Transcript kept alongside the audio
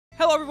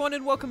Hello everyone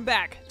and welcome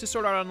back to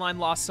Sword Art Online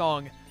Lost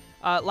Song.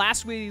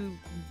 Last we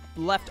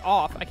left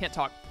off,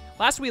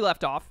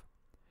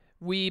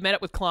 we met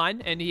up with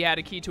Klein and he had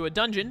a key to a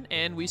dungeon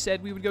and we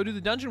said we would go do the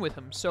dungeon with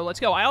him. So let's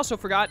go. I also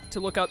forgot to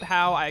look up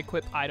how I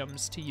equip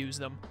items to use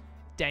them.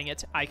 Dang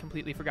it, I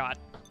completely forgot.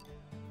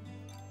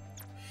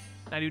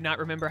 I do not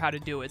remember how to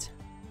do it.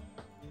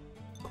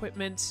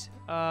 Equipment,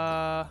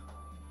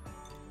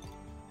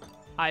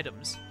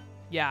 items.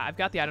 Yeah, I've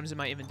got the items in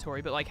my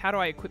inventory, but like how do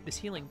I equip this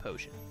healing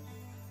potion?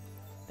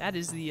 That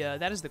is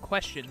the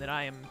question that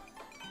I am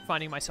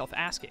finding myself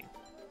asking.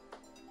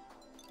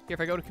 Here,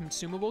 if I go to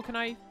consumable, can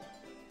I...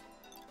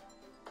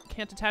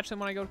 Can't attach them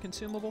when I go to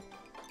consumable?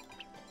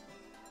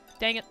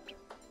 Dang it.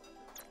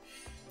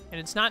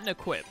 And it's not an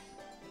equip.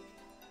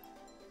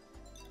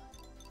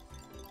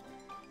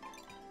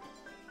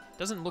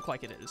 Doesn't look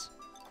like it is.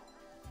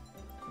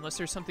 Unless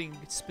there's something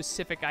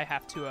specific I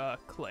have to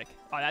click.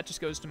 Oh, that just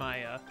goes to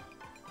my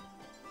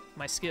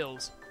my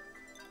skills.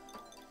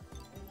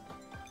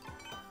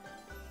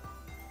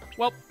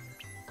 Well,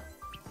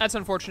 that's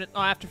unfortunate.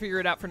 I'll have to figure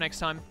it out for next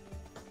time.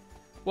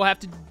 We'll have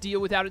to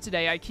deal without it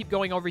today. I keep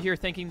going over here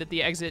thinking that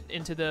the exit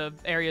into the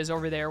area is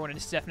over there when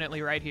it's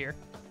definitely right here.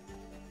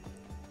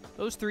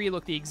 Those three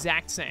look the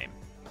exact same,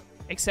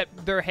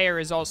 except their hair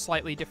is all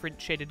slightly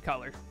different shaded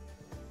color.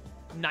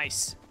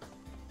 Nice.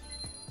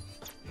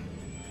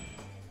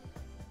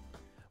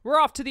 We're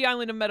off to the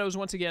Island of Meadows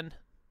once again.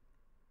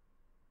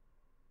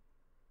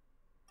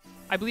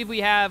 I believe we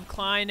have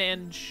Klein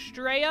and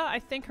Straya. I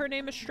think her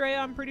name is Straya,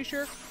 I'm pretty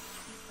sure.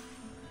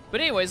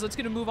 But anyways, let's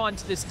get to move on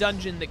to this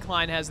dungeon that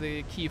Klein has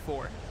the key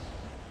for,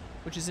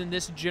 which is in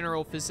this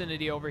general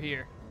vicinity over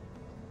here.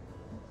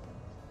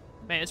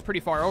 Man, it's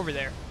pretty far over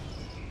there.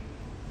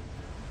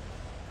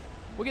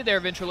 We'll get there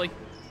eventually.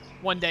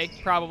 One day,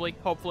 probably,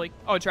 hopefully.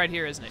 Oh, it's right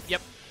here, isn't it?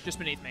 Yep, just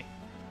beneath me.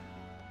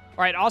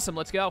 All right, awesome,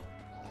 let's go.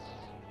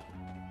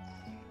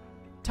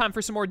 Time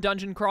for some more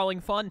dungeon crawling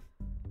fun.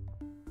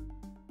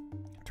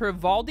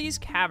 Trivaldi's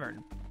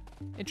Cavern.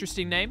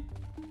 Interesting name,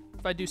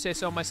 if I do say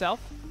so myself.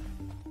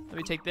 Let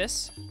me take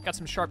this. Got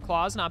some sharp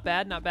claws, not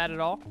bad at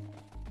all.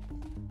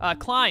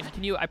 Klein,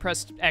 can you... I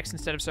pressed X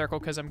instead of circle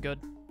because I'm good.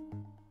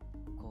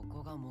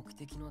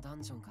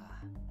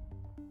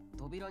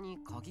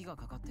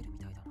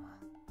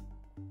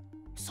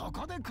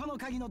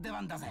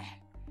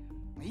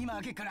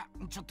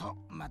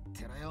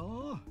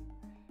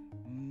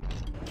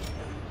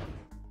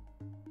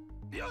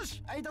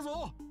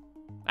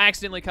 I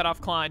accidentally cut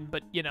off Klein,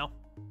 but, you know,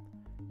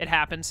 it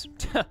happens.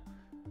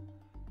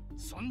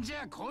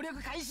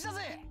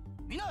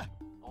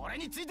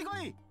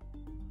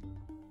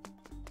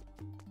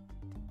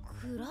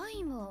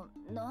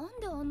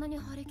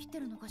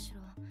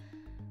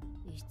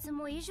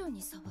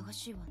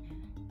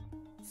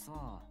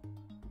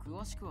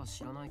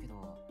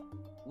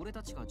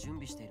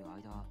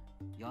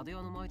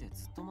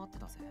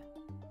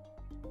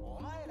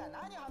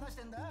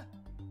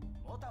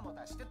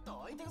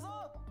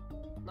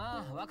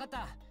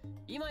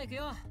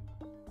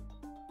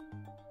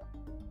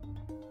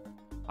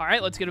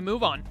 Alright, let's get a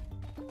move on.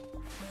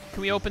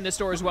 Can we open this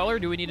door as well, or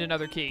do we need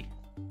another key?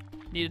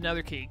 Need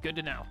another key. Good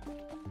to know.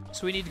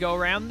 So we need to go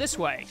around this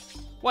way.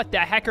 What the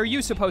heck are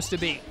you supposed to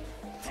be?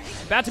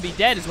 About to be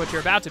dead is what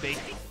you're about to be.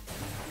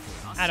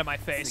 Out of my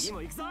face.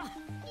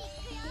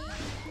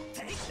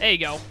 There you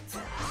go.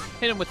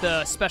 Hit him with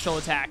the special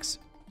attacks.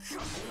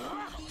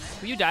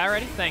 Will you die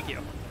already? Thank you.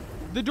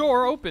 The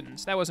door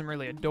opens. That wasn't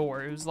really a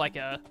door. It was like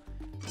a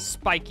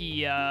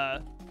spiky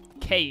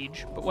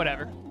cage, but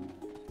whatever.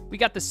 We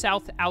got the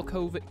south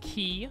alcove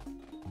key.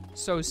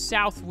 So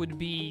south would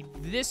be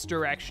this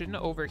direction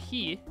over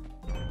here.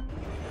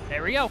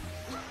 There we go.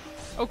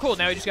 Oh, cool.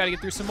 Now we just got to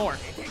get through some more.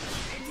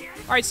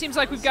 All right, seems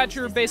like we've got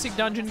your basic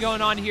dungeon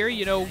going on here.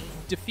 You know,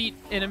 defeat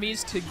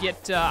enemies to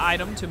get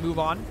item to move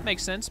on.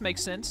 Makes sense,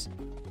 makes sense.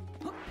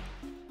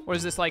 What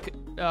is this, like,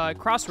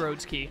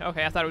 crossroads key?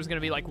 Okay, I thought it was going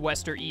to be like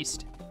west or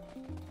east.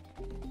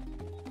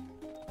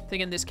 I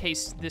think in this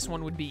case, this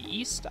one would be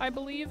east, I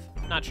believe.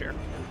 Not sure.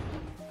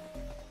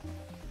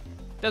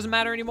 Doesn't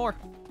matter anymore.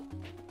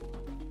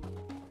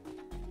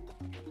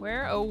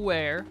 Where, oh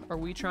where are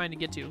we trying to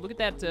get to? Look at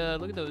that,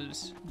 look at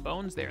those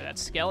bones there, that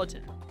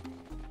skeleton.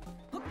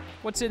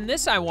 What's in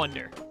this, I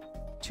wonder?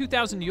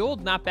 2,000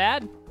 Yuld, not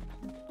bad.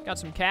 Got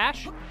some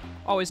cash.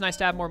 Always nice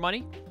to have more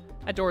money.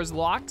 That door is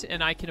locked,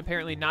 and I can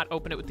apparently not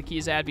open it with the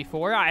keys I had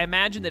before. I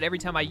imagine that every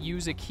time I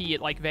use a key, it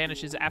like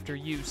vanishes after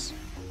use.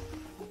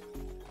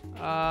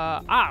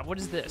 What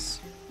is this?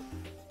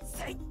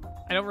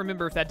 I don't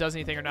remember if that does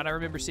anything or not. I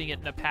remember seeing it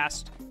in a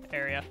past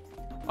area.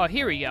 Oh,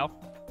 here we go.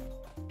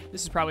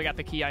 This has probably got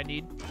the key I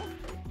need.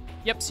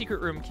 Yep,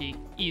 secret room key.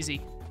 Easy.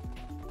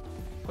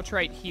 What's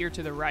right here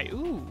to the right?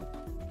 Ooh.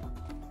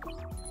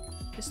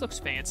 This looks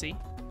fancy.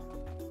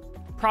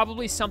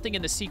 Probably something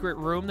in the secret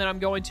room that I'm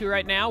going to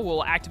right now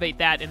will activate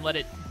that and let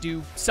it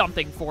do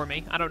something for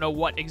me. I don't know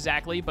what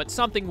exactly, but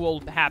something will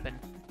happen,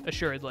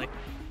 assuredly.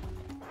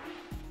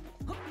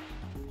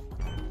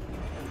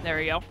 There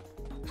we go.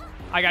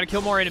 I gotta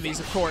kill more enemies,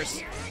 of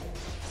course.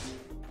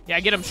 Yeah,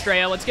 get him,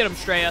 Straya. Let's get him,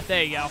 Straya.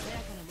 There you go.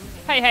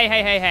 Hey, hey,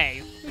 hey, hey,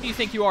 hey. Who do you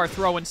think you are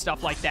throwing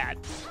stuff like that?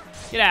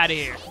 Get out of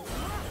here.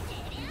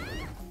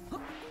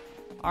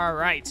 All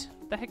right.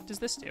 What the heck does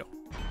this do?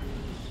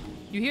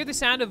 You hear the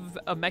sound of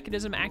a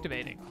mechanism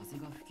activating.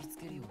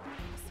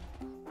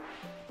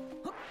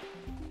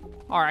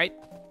 All right.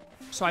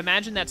 So I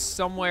imagine that's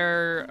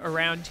somewhere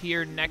around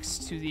here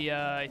next to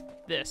the,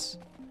 this.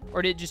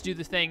 Or did it just do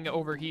the thing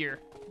over here?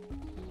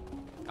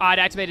 Ah, it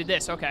activated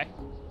this. Okay.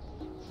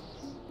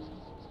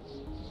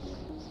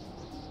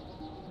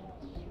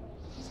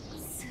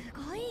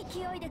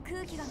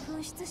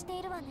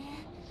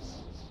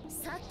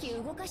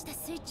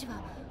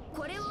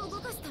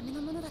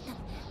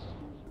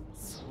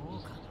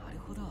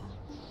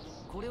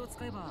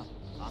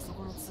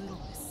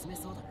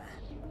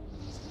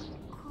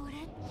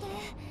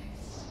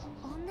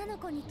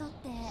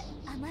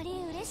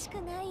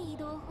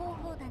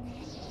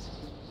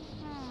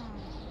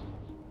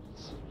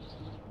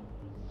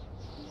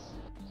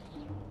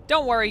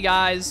 Don't worry,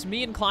 guys.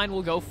 Me and Klein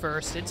will go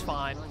first. It's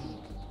fine.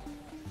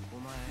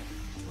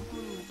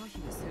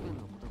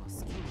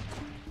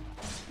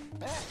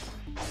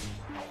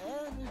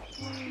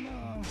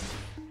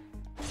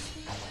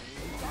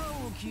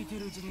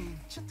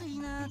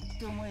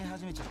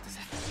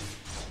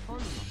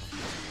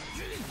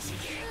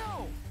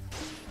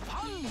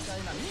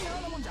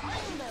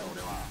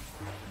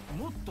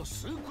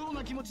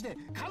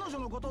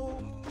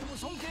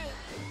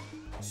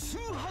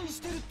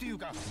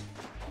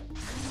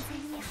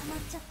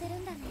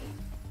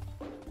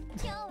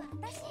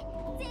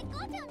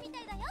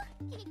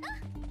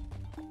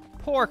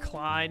 Poor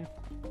Klein.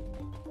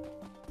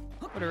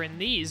 What are in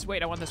these?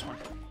 Wait, I want this one.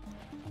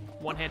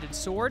 One-handed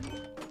sword.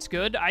 It's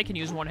good. I can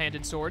use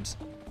one-handed swords.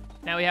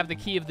 Now we have the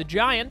key of the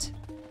giant,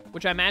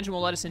 which I imagine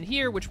will let us in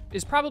here, which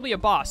is probably a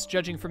boss,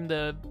 judging from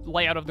the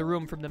layout of the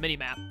room from the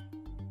minimap.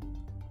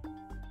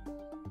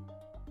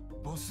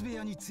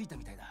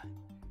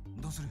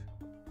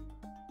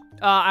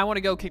 I want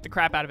to go kick the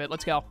crap out of it.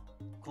 Let's go.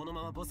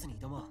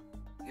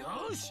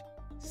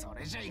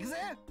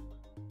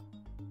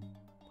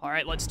 All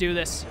right, let's do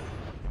this.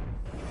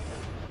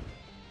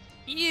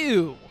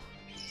 Ew.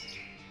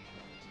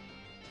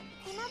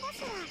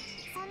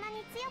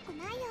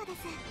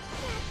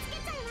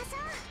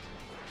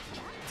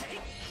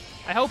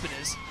 I hope it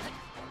is.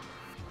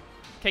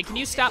 Okay, can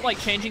you stop, like,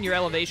 changing your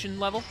elevation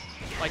level?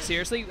 Like,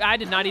 seriously? I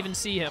did not even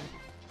see him.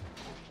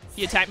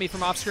 He attacked me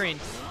from off screen.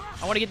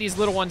 I want to get these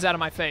little ones out of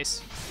my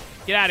face.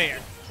 Get out of here.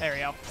 There we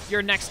go.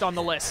 You're next on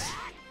the list.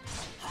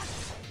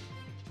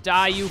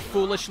 Die, you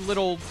foolish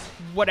little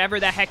whatever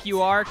the heck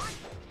you are.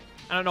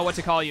 I don't know what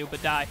to call you,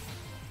 but die.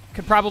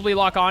 Could probably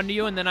lock onto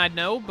you and then I'd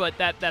know, but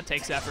that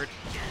takes effort.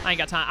 I ain't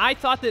got time. I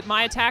thought that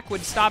my attack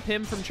would stop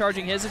him from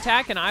charging his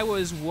attack, and I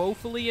was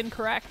woefully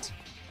incorrect.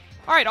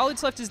 All right, all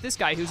that's left is this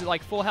guy who's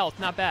like full health.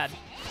 Not bad.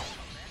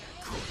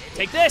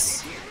 Take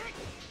this.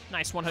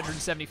 Nice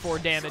 174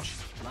 damage.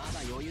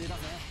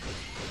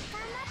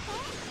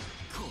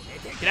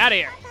 Get out of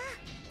here.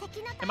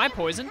 Am I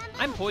poisoned?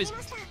 I'm poisoned.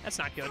 That's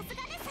not good.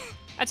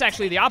 That's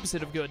actually the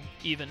opposite of good,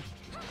 even.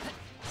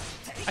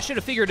 I should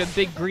have figured a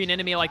big green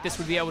enemy like this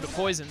would be able to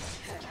poison.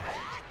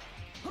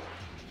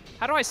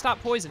 How do I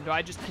stop poison? Do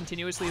I just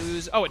continuously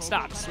lose? Oh, it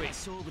stopped. Sweet.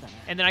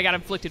 And then I got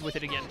inflicted with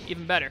it again.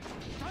 Even better.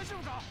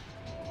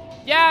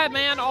 Yeah,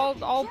 man,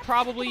 I'll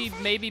probably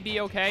maybe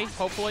be okay,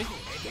 hopefully.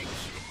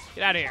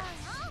 Get out of here.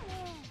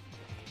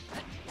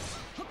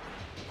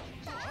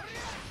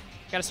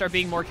 Gotta start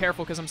being more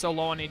careful because I'm so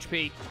low on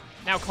HP.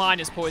 Now Klein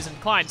is poisoned.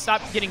 Klein,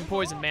 stop getting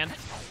poisoned, man.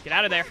 Get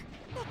out of there.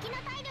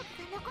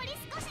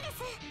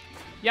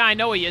 Yeah, I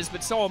know he is,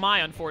 but so am I,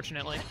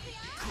 unfortunately.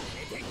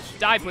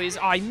 Die, please.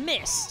 Oh, I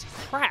missed.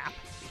 Crap.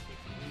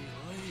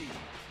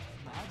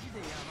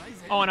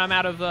 Oh, and I'm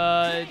out of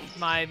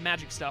my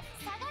magic stuff.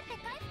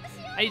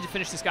 I need to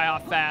finish this guy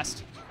off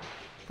fast.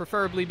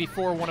 Preferably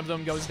before one of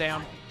them goes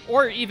down.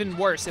 Or even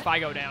worse, if I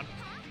go down.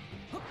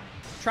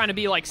 Trying to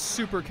be, like,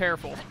 super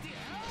careful.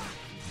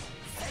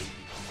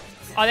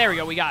 Oh, there we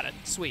go. We got it.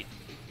 Sweet.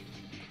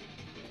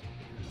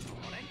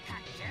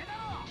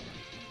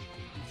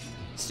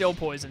 Still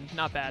poisoned.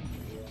 Not bad.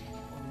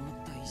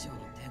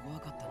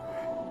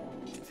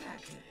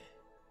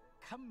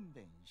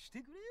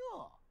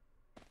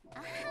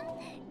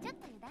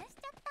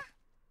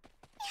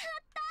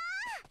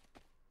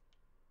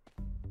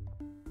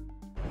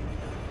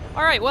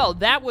 All right, well,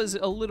 that was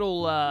a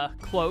little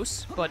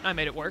close, but I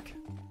made it work.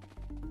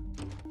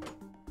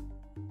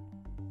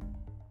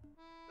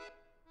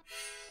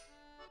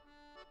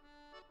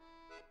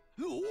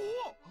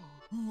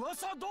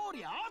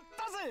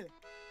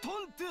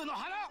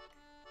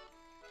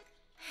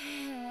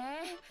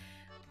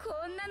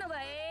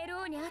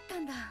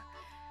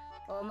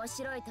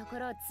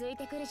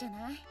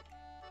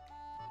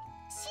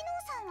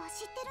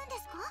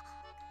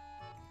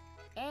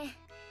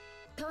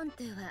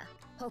 Tonttu は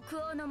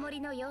北欧の森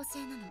の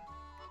妖精なの。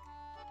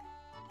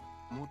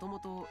もとも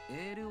と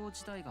エール王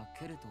自体が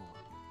ケルト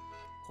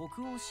を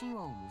北欧神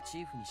話をモチ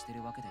ーフにして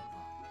るわけだよな。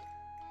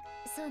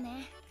そう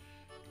ね。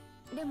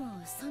でも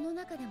その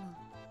中でも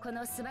こ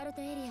のスバル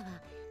トエリアは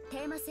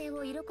テーマ性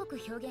を色濃く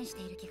表現し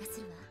ている気がす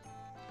るわ。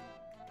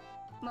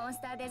モン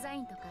スターデザ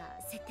インとか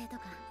設定と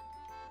か。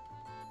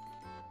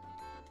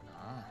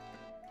ああ、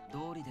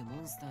道理で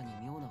モンスターに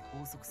妙な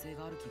法則性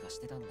がある気がし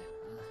てたんだよな。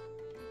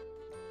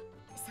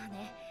そう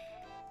ね。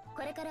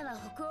これからは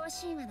北欧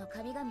神話の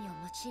神々を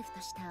モチーフと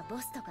したボ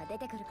スとか出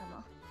てくるか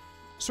も。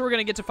So we're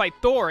gonna get to fight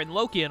Thor and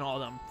Loki and all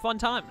of them. Fun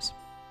times.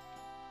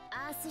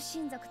 アース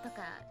神族と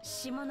か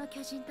霜の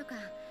巨人とか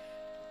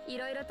い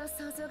ろいろと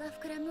想像が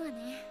膨らむわ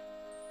ね。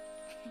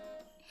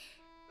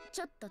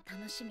ちょっと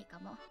楽しみか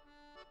も。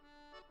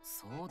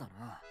そうだ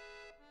な。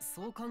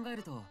そう考え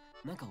ると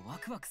なんかワ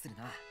クワクする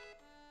な。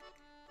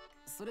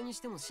それにし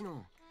てもシノ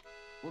ン、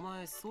お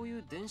前そうい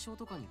う伝承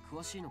とかに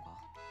詳しいのか？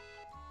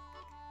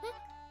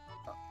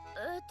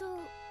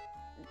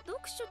読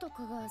書と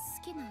かが好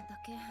きなだ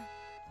け。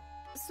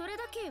それ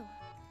だけよ。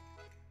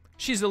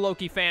She's a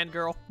Loki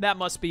fangirl. That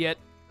must be it.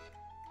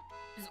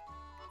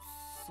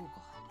 そう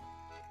か。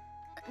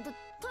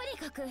とに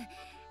かく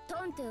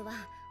トントゥは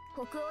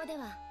北欧で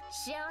は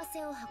幸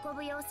せを運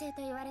ぶ妖精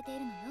と言われてい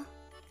るのよ。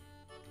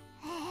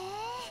へ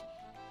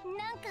え、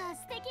なんか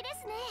素敵で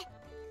すね。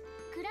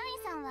クライ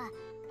ンさんは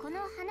この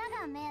花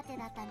が目当て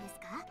だったんです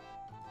か？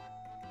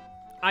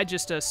 I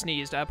just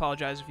sneezed. I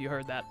apologize if you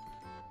heard that.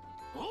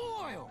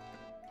 おーよ。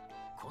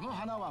この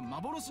花は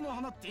幻の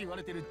花って言わ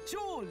れてる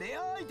超レ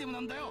アアイテムな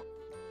んだよ。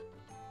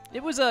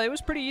It was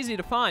pretty easy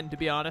to find, to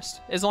be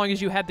honest, as long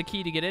as you had the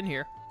key to get in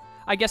here.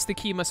 I guess the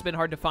key must have been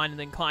hard to find, and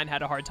then Klein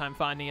had a hard time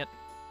finding it.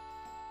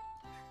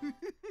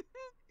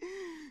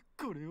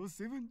 これを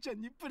セブンちゃ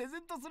んにプレゼ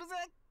ントするぜ。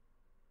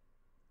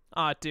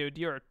Ah, dude,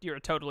 you're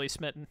totally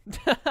smitten.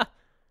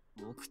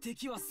 目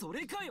的はそ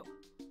れかよ。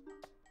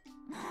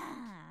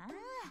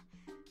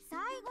最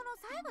後の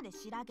最後で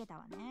しらけた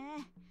わ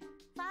ね。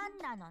ファン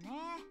なのね。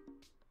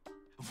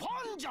フ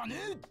ァンじゃね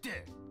えっ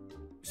て。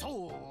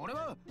そう、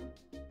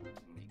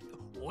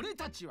俺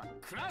たちは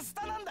クラス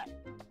タなんだ。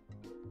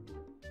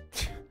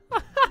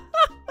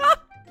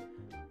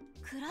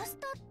クラス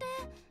タって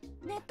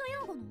ネット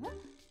用語の？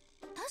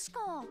確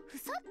か房っ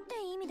て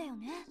意味だよ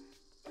ね。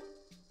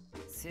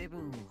セブ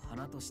ンを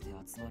花として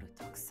集まる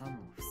たくさんの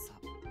房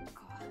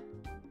か。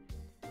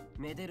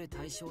めでる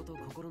対象と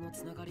心の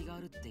つながりがあ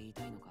るって言い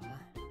たいのか。なる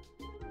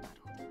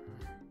ほどな。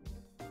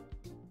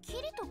キ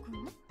リト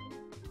君？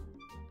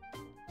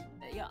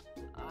いや、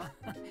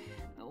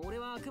俺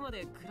はあくま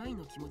でクライン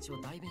の気持ちを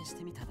代弁し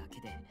てみただ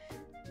けで。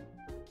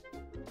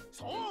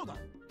そうだ。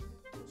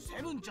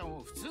セブンちゃん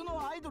を普通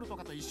のアイドルと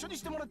かと一緒に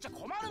してもらっちゃ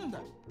困るんだ。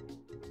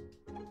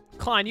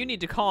Klein, you need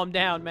to calm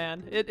down,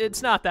 man.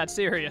 It's not that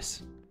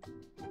serious.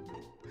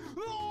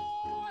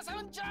 セ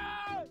ブンち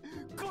ゃ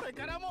ん、これ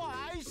からも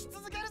愛し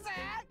続けるぜ。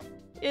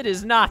It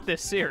is not this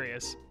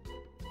serious.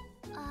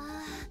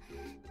 あ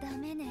あ、ダ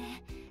メ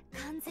ね。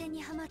完全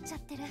にハマっちゃっ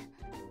てる。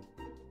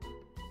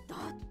どっ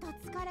と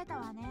疲れた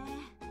わね。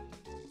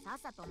さっ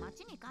さと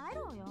町に帰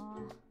ろうよ。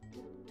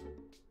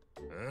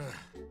ああ、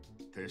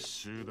撤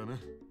収だな。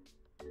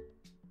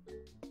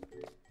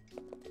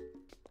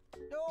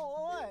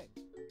お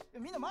い、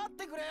みんな待っ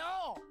てくれ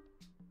よ。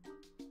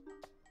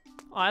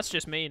Oh, that's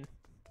just mean.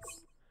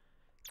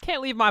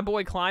 Can't leave my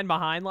boy Klein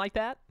behind like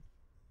that.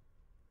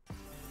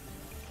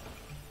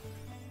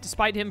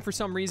 Despite him, for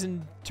some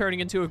reason, turning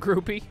into a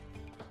groupie.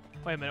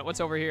 Wait a minute, what's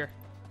over here?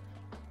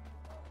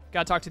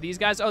 Gotta talk to these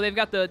guys. Oh, they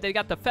got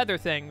the feather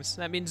things.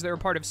 That means they're a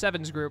part of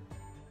Seven's group.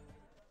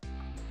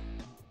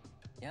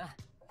 いや、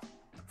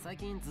最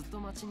近ずっと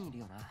町にいる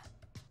よな。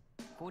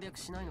攻略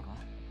しないのか？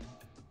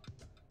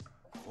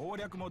攻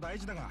略も大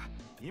事だが、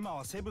今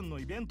はセブンの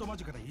イベント間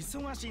近で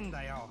忙しいん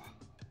だよ。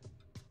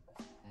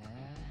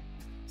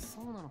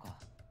そうなのか。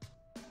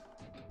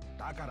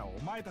だからお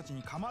前たち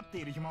に構って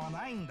いる暇は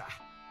ないんだ。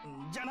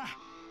じゃあな。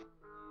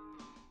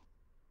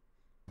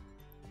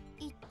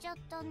行っちゃっ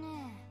たね。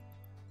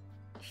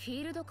フ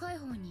ィールド開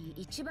放に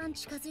一番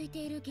近づいて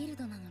いるギル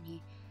ドなの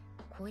に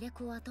攻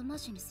略を後回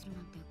しにする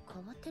なんて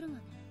変わってるわ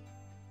ね。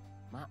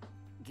ま、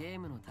ゲー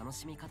ムの楽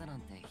しみ方な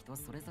んて人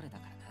それぞれだ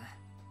からな。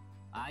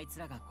あいつ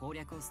らが攻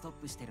略をストッ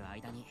プしてる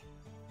間に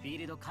フィー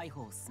ルド開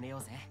放を進めよ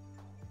うぜ。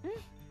うん、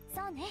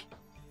そうね。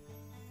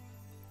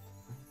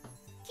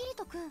キリ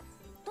ト君、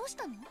どうし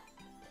たの？な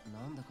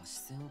んだか視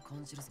線を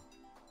感じるぞ。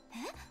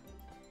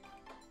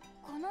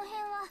この辺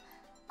は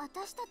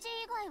私たち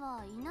以外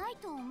はいない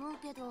と思う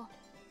けど。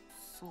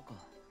そうか、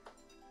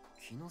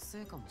気の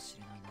せいかもし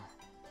れないな。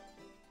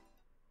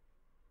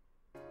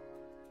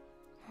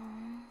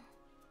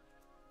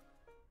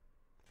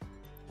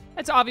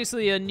That's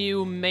obviously a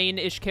new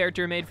main-ish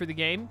character made for the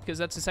game, because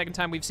that's the second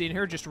time we've seen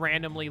her just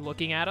randomly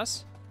looking at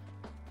us.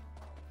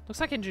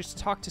 Looks like I can just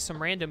talk to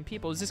some random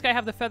people. Does this guy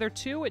have the feather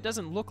too? It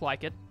doesn't look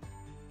like it.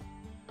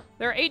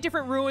 There are 8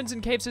 different ruins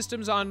and cave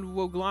systems on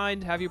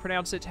Woglind, however you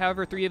pronounce it.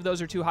 However, 3 of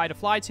those are too high to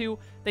fly to.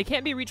 They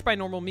can't be reached by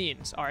normal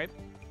means. All right.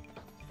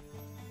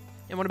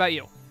 And what about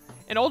you?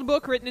 An old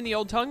book written in the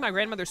old tongue. My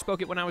grandmother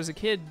spoke it when I was a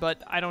kid,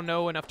 but I don't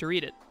know enough to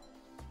read it.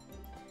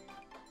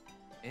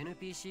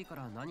 NPC か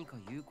ら何か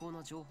有効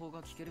な情報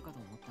が聞けるかと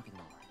思ったけど、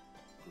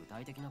具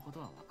体的なこと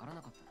はわから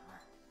なかったな。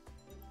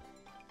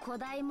古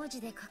代文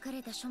字で書か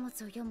れた書物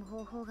を読む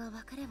方法が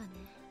わかればね。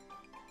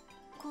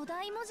古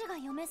代文字が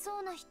読めそ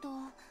うな人、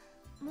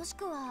もし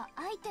くは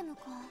アイテム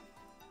か。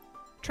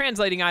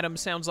Translating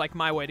items sounds like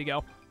my way to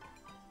go.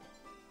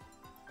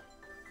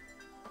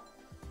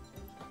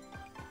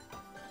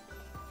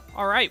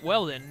 Alright,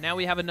 well then, now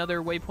we have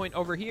another waypoint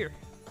over here.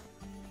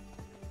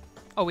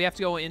 Oh, we have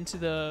to go into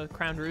the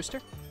Crowned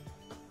Rooster?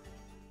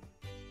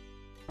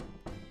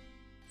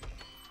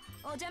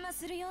 お邪魔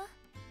するよ。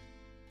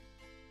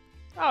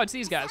Oh, it's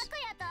these guys. さく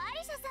やとア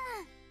リシャさ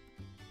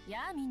ん。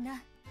やあみんな。ヤ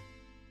ッ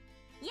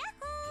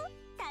ホ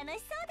ー、楽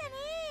しそうだね。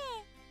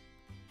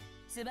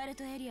スバル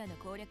トエリアの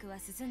攻略は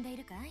進んでい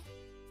るかい？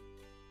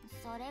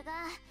それが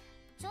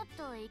ちょっ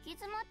と行き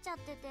詰まっちゃっ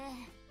てて、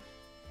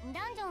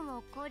ダンジョン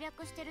を攻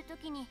略してる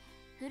時に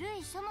古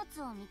い書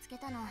物を見つけ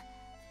たの。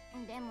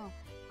でも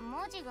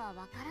文字がわ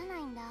からな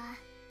いんだ。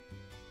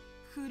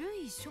古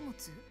い書物？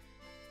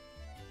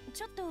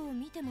ちょっと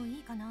見てもい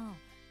いかな？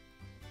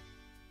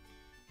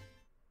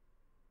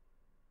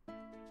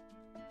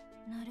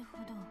なるほ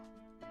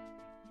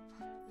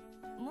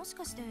ど。もし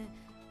かして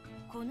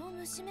この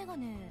虫眼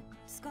鏡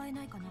使え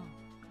ないかな？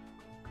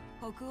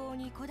北欧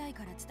に古代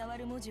から伝わ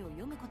る文字を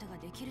読むことが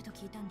できると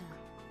聞いたんだ。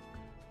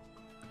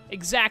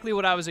Exactly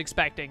what I was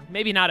expecting.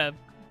 Maybe not a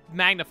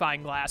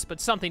magnifying glass, but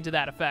something to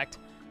that effect.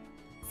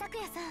 さく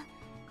やさん、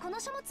この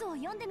書物を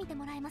読んでみて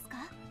もらえますか？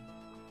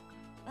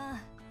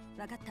あ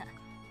あ、わかった。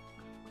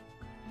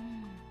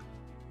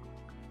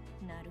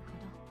なる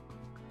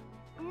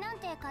ほど。なん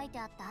て書いて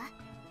あった？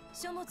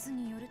書物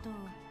によると、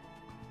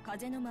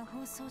風の魔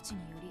法装置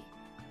により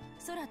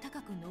空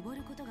高く登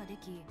ることがで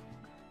き、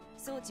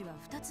装置は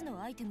2つ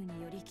のアイテム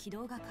により起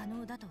動が可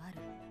能だとある。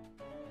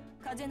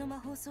風の魔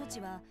法装置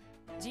は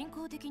人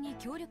工的に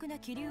強力な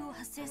気流を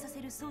発生さ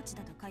せる装置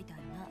だと書いてあ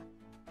るな。